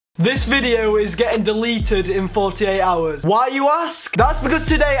This video is getting deleted in 48 hours. Why, you ask? That's because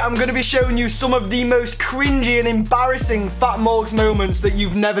today I'm going to be showing you some of the most cringy and embarrassing Fat Morgz moments that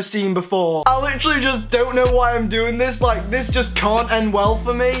you've never seen before. I literally just don't know why I'm doing this. Like, this just can't end well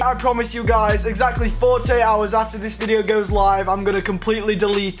for me. I promise you guys, exactly 48 hours after this video goes live, I'm going to completely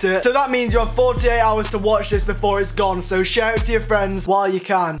delete it. So that means you have 48 hours to watch this before it's gone. So share it to your friends while you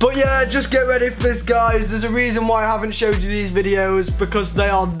can. But yeah, just get ready for this, guys. There's a reason why I haven't showed you these videos, because they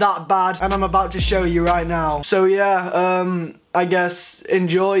are that bad, and I'm about to show you right now. So yeah, I guess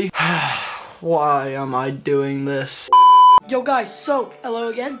enjoy. Why am I doing this? Yo guys, so hello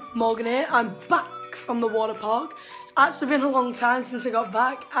again, Morgan here. I'm back from the water park. It's actually been a long time since I got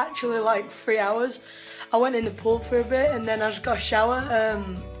back, actually like 3 hours. I went in the pool for a bit and then I just got a shower,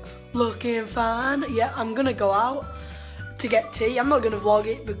 looking fine. Yeah, I'm gonna go out to get tea. I'm not gonna vlog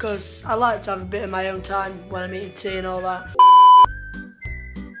it because I like to have a bit of my own time when I'm eating tea and all that.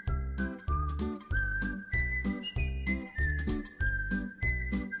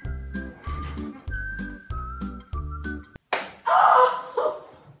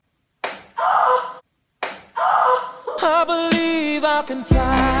 I believe I can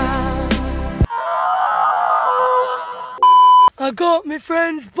fly. I got my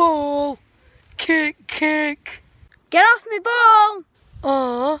friend's ball. Kick, kick. Get off me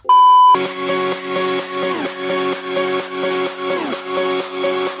ball.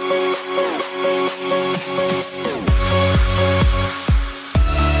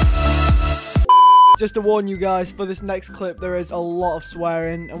 Just to warn you guys, for this next clip, there is a lot of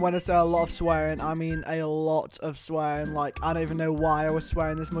swearing. And when I say a lot of swearing, I mean a lot of swearing. Like, I don't even know why I was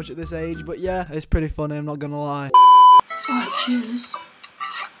swearing this much at this age. But yeah, it's pretty funny, I'm not gonna lie. Alright, cheers.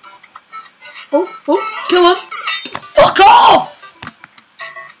 Oh, kill him! Fuck off!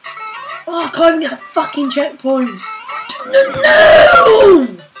 Oh, I can't even get a fucking checkpoint. No!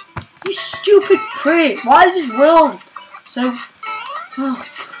 You stupid prick. Why is this world so... Oh,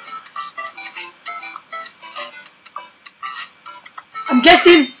 I'm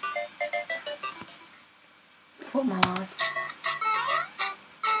guessing. Fuck my life.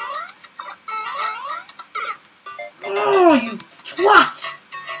 Oh, you twat!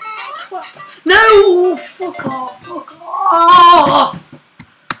 Twat! No! Fuck off! Fuck off!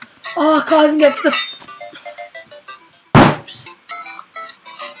 Oh, I can't even get to the. Oops.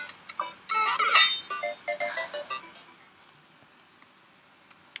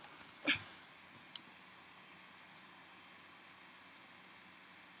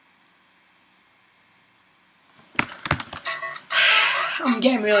 I'm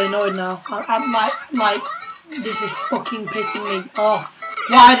getting really annoyed now. I'm like, this is fucking pissing me off.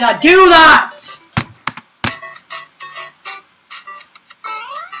 Why did I do that?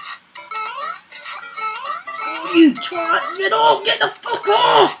 You twat! Get the fuck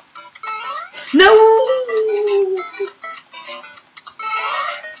off! No!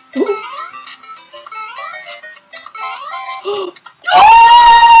 Ooh.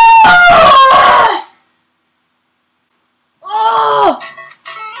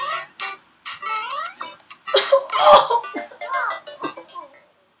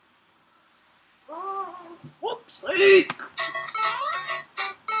 Fuck's sake!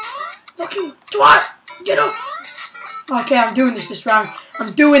 Fucking twat! Get up! Okay, I'm doing this round.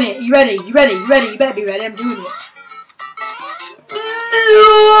 I'm doing it. You ready? You ready? You ready? You better be ready. I'm doing it.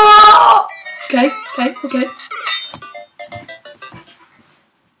 Okay.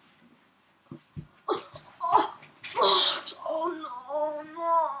 Oh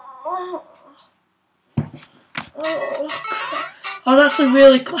no. Oh crap. Oh, that's a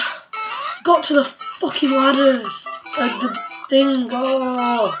really got to the fucking ladders. The thing.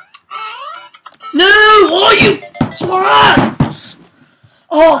 Oh. No! Oh, you twat!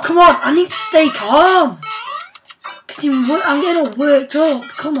 Oh, come on. I need to stay calm. I'm getting all worked up.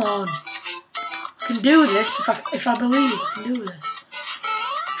 Come on. I can do this if I believe I can do this.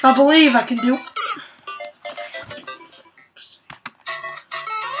 If I believe I can do.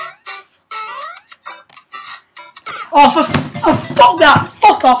 Oh, fuck that!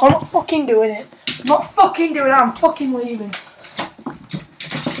 Fuck off! I'm not fucking doing it. I'm not fucking doing it. I'm fucking leaving.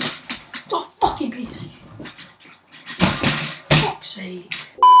 Oh, fucking piece. Fuck's sake.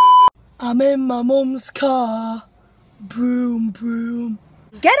 I'm in my mum's car. Broom, broom.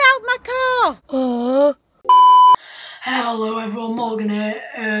 Get out my car. Hello everyone, Morgan here.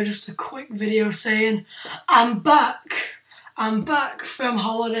 Just a quick video saying I'm back. I'm back from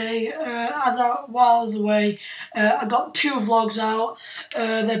holiday. While I was away, I got 2 vlogs out.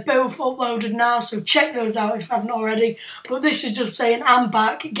 They're both uploaded now, so check those out if you haven't already. But this is just saying I'm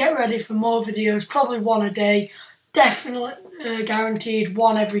back. Get ready for more videos, probably 1 a day. definitely guaranteed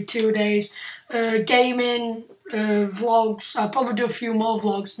one every 2 days. Gaming, vlogs. I'll probably do a few more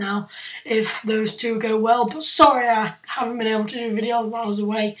vlogs now if those two go well. But sorry, I haven't been able to do videos while I was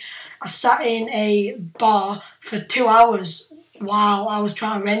away. I sat in a bar for 2 hours while I was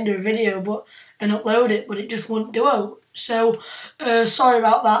trying to render a video and upload it, but it just wouldn't do it. So sorry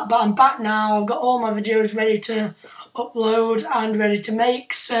about that, but I'm back now. I've got all my videos ready to upload and ready to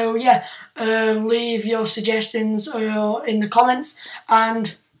make. So yeah, leave your suggestions in the comments,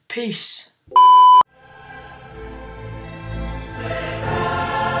 and peace.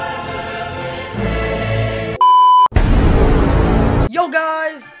 Yo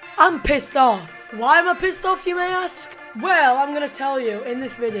guys, I'm pissed off. Why am I pissed off, you may ask? Well, I'm going to tell you in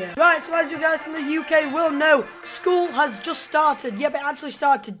this video. Right, so as you guys from the UK will know, school has just started. Yep, it actually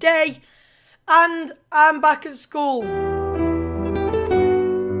started today. And I'm back at school.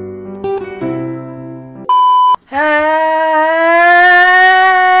 Hello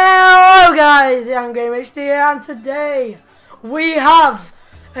guys, I'm Game HD here, and today we have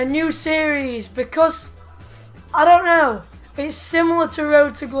a new series because, I don't know, it's similar to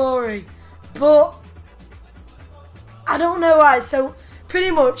Road to Glory, but I don't know why. So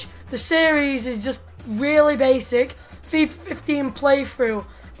pretty much the series is just really basic FIFA 15 playthrough.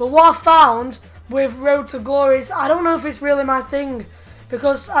 But what I found with Road to Glory is I don't know if it's really my thing,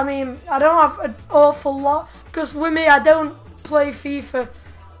 because I mean I don't have an awful lot, because with me I don't play FIFA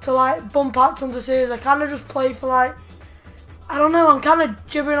to like bump out tons of series. I kind of just play for like, I don't know, I'm kind of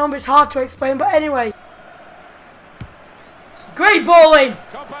gibbering on, but it's hard to explain. But anyway, great balling!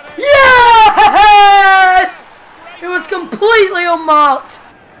 Yes! It was completely unmarked.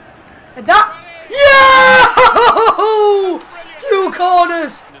 And that, yeah! 2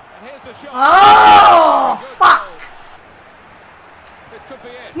 corners. Oh, fuck!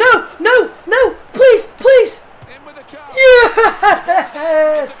 No, no, no! Please, please!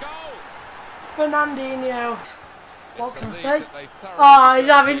 Yes! Fernandinho. What can I say? Oh, he's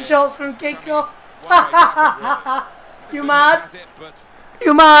having shots from kickoff. You mad?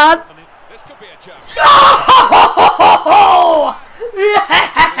 You mad? Oh!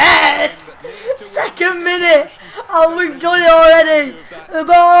 Yes! Second minute! Oh, we've done it already! The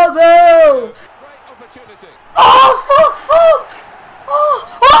ball! Oh, fuck! Oh,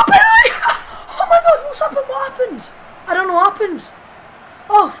 penalty! Oh my god, what's happened? What happened? I don't know what happened.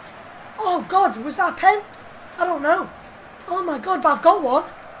 Oh god, was that a pen? I don't know. Oh my god, but I've got one.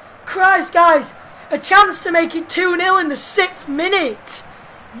 Christ, guys! A chance to make it 2-0 in the 6th minute.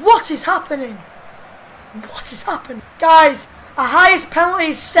 What is happening? What is happening? Guys, our highest penalty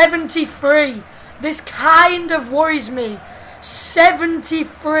is 73. This kind of worries me.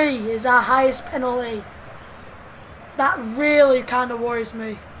 73 is our highest penalty. That really kind of worries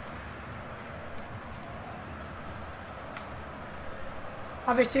me.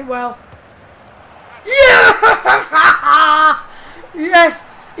 I've hit it well. Yeah! Yes!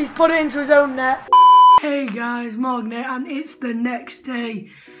 He's put it into his own net. Hey guys, Morgz, and it's the next day.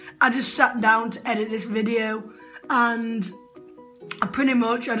 I just sat down to edit this video, and I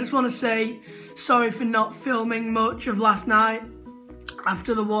just want to say sorry for not filming much of last night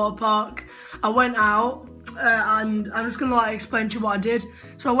after the water park. I went out, and I'm just going to like explain to you what I did.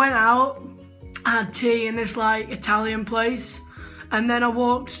 So I went out, I had tea in this like Italian place, and then I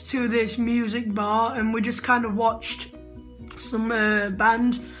walked to this music bar, and we just kind of watched some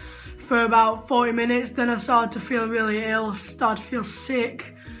band for about 40 minutes. Then I started to feel really ill, started to feel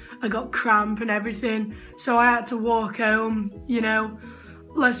sick. I got cramp and everything, so I had to walk home. You know,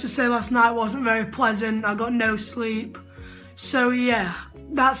 let's just say last night wasn't very pleasant. I got no sleep. So yeah,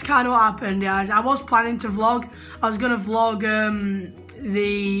 that's kind of what happened, guys. I was planning to vlog. I was gonna vlog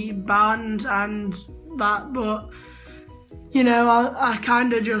the band and that, but you know, I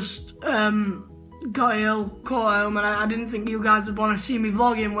kind of just got ill, caught home, and I didn't think you guys would want to see me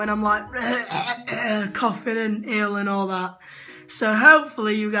vlogging when I'm like coughing and ill and all that. So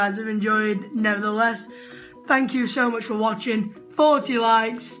hopefully you guys have enjoyed nevertheless. Thank you so much for watching. 40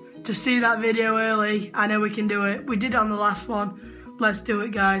 likes to see that video early. I know we can do it. We did it on the last one. Let's do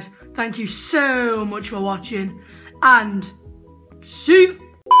it, guys. Thank you so much for watching, and see you.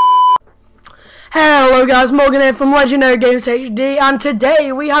 Hello guys, Morgan here from Legendary Games HD, and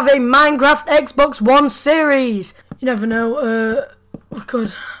today we have a Minecraft Xbox One series. You never know,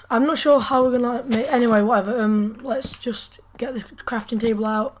 I'm not sure how we're gonna make, anyway, whatever, let's just get the crafting table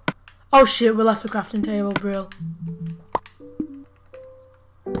out. Oh shit, we left the crafting table, brill.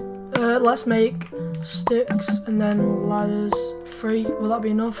 Let's make sticks and then ladders. 3, will that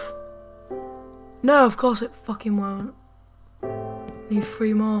be enough? No, of course it fucking won't. Need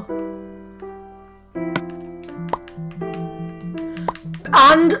 3 more.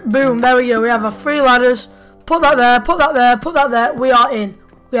 And boom, there we go. We have our 3 ladders. Put that there, put that there, put that there. We are in.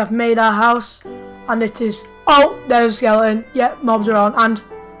 We have made our house. And it is... Oh, there's a skeleton. Yeah, mobs are on. And...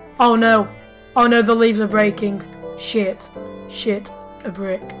 Oh no. Oh no, the leaves are breaking. Shit. Shit. A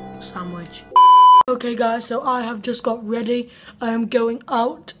brick sandwich. Okay guys, so I have just got ready. I am going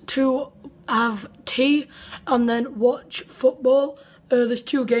out to have tea and then watch football. There's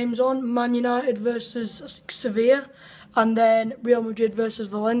 2 games on. Man United versus Sevilla. And then Real Madrid versus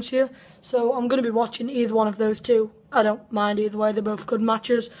Valencia. So I'm going to be watching either one of those 2. I don't mind either way, they're both good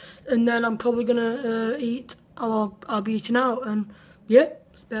matches. And then I'm probably going to eat, or I'll be eating out. And yeah,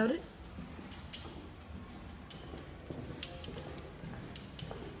 that's about it.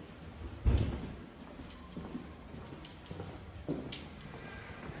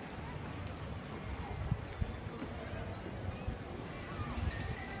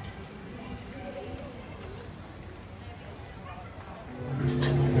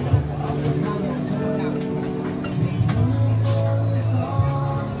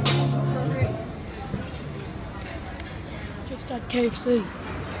 At KFC.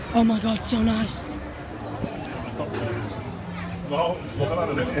 Oh my god, so nice.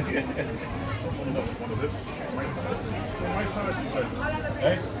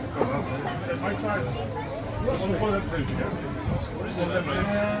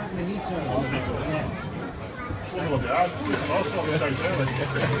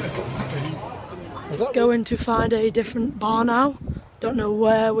 Just going to find a different bar now. Don't know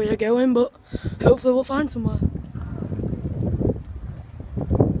where we are going, but hopefully we'll find somewhere.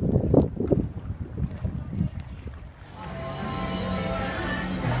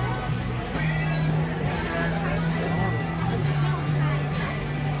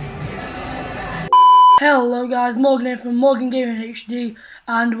 Hello guys, Morgan here from Morgan Gaming HD,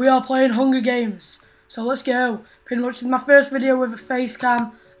 and we are playing Hunger Games. So let's go. Pretty much this is my first video with a face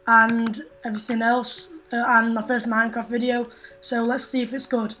cam and everything else, and my first Minecraft video. So let's see if it's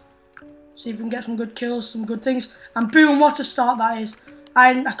good. See if we can get some good kills, some good things. And boom, what a start that is.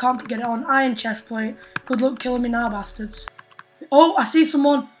 I can't get it on. Iron chest plate. Good luck killing me now, bastards. Oh, I see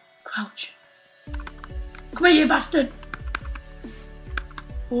someone. Crouch. Come here, you bastard.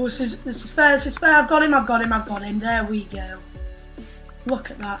 Oh, this is fair, this is fair. I've got him. There we go.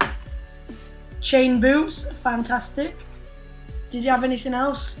 Look at that. Chain boots, fantastic. Did you have anything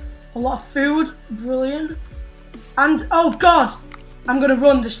else? A lot of food, brilliant. And, oh god! I'm gonna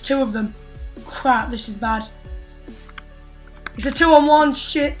run, there's 2 of them. Crap, this is bad. It's a 2-on-1,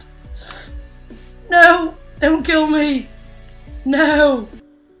 shit. No, don't kill me. No.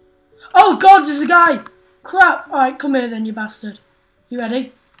 Oh god, there's a guy. Crap, alright, come here then, you bastard. You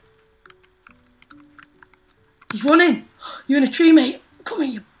ready? He's running. You're in a tree, mate. Come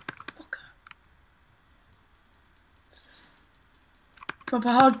here, you fucker. Proper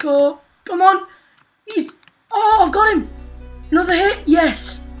hardcore. Come on. He's... Oh, I've got him. Another hit.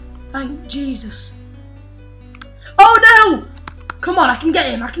 Yes. Thank Jesus. Oh, no. Come on, I can get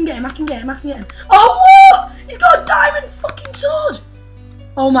him. I can get him. Oh, what? He's got a diamond fucking sword.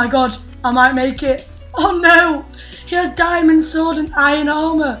 Oh, my God. I might make it. Oh, no. He had diamond sword and iron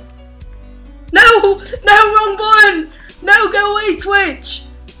armor. No, wrong button. No, go away, Twitch.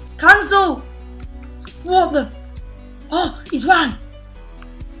 Cancel. What the? Oh, he's ran.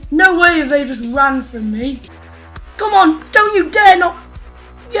 No way have they just ran from me. Come on, don't you dare not.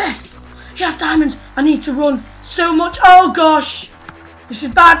 Yes, he has diamonds. I need to run so much. Oh gosh, this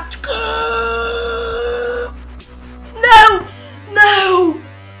is bad. No.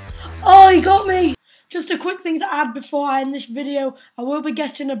 Oh, he got me. Just a quick thing to add before I end this video. I will be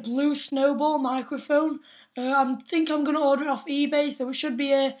getting a blue snowball microphone. I think I'm going to order it off eBay, so it should be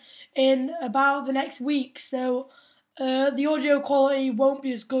here in about the next week. So the audio quality won't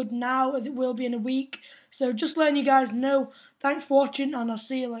be as good now as it will be in a week. So just letting you guys know. Thanks for watching, and I'll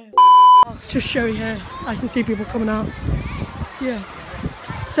see you later. I'll just show you here. I can see people coming out. Yeah.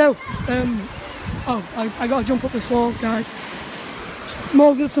 So, oh, I got to jump up this wall, guys.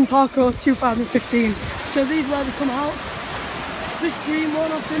 Morgz and Parkour 2015. So these are where they come out. This green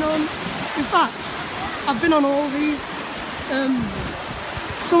one I've been on. In fact, I've been on all these.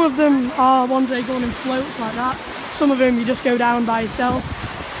 Some of them are ones that go on in floats like that. Some of them you just go down by yourself.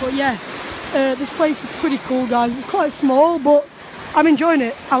 But yeah, this place is pretty cool, guys. It's quite small, but I'm enjoying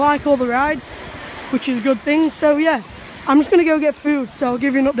it. I like all the rides, which is a good thing. So yeah, I'm just gonna go get food. So I'll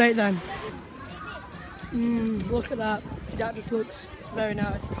give you an update then. Look at that. That just looks very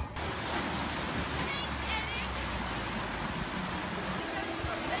nice.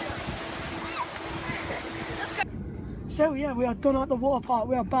 So yeah, we are done at the water park.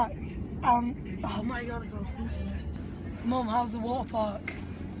 We are back. Oh my god, I can't speak today. Mum, how's the water park?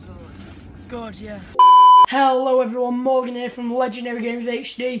 Good, yeah. Hello everyone, Morgan here from Legendary Games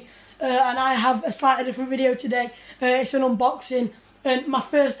HD, and I have a slightly different video today. It's an unboxing, and my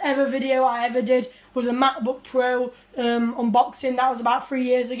first ever video I ever did was a MacBook Pro unboxing. That was about 2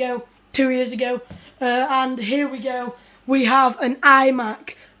 years ago, and here we go. We have an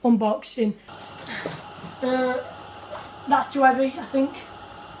iMac unboxing. That's too heavy, I think.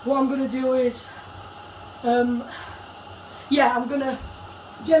 What I'm going to do is, yeah, I'm going to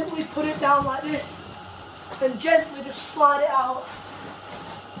gently put it down like this and gently just slide it out.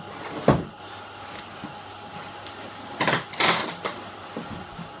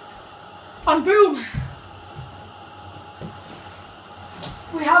 And boom!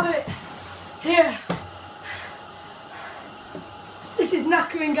 We have it here. This is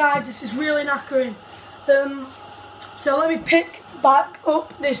knackering, guys. This is really knackering. So let me pick back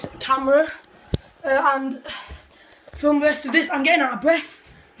up this camera and film the rest of this. I'm getting out of breath.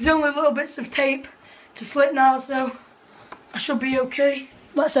 There's only little bits of tape to slip now, so I should be okay.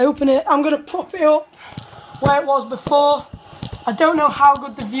 Let's open it. I'm going to prop it up where it was before. I don't know how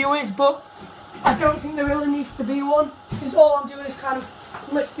good the view is, but I don't think there really needs to be one, since all I'm doing is kind of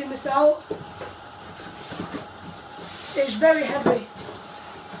lifting this out. It's very heavy.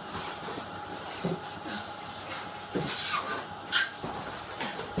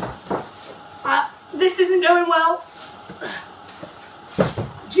 This isn't going well.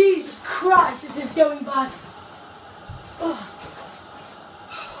 Jesus Christ, this is going bad. Oh.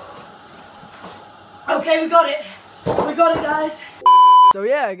 Okay, we got it. We got it, guys. So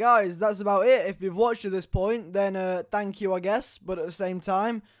yeah, guys, that's about it. If you've watched to this point, then thank you, I guess. But at the same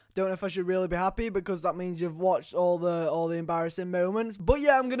time, don't know if I should really be happy, because that means you've watched all the embarrassing moments. But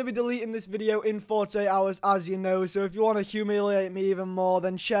yeah, I'm gonna be deleting this video in 48 hours, as you know. So if you want to humiliate me even more,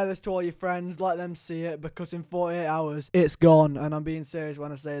 then share this to all your friends, let them see it, because in 48 hours it's gone. And I'm being serious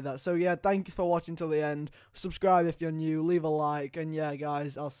when I say that. So yeah, thank you for watching till the end. Subscribe if you're new, leave a like, and yeah,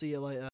 guys, I'll see you later.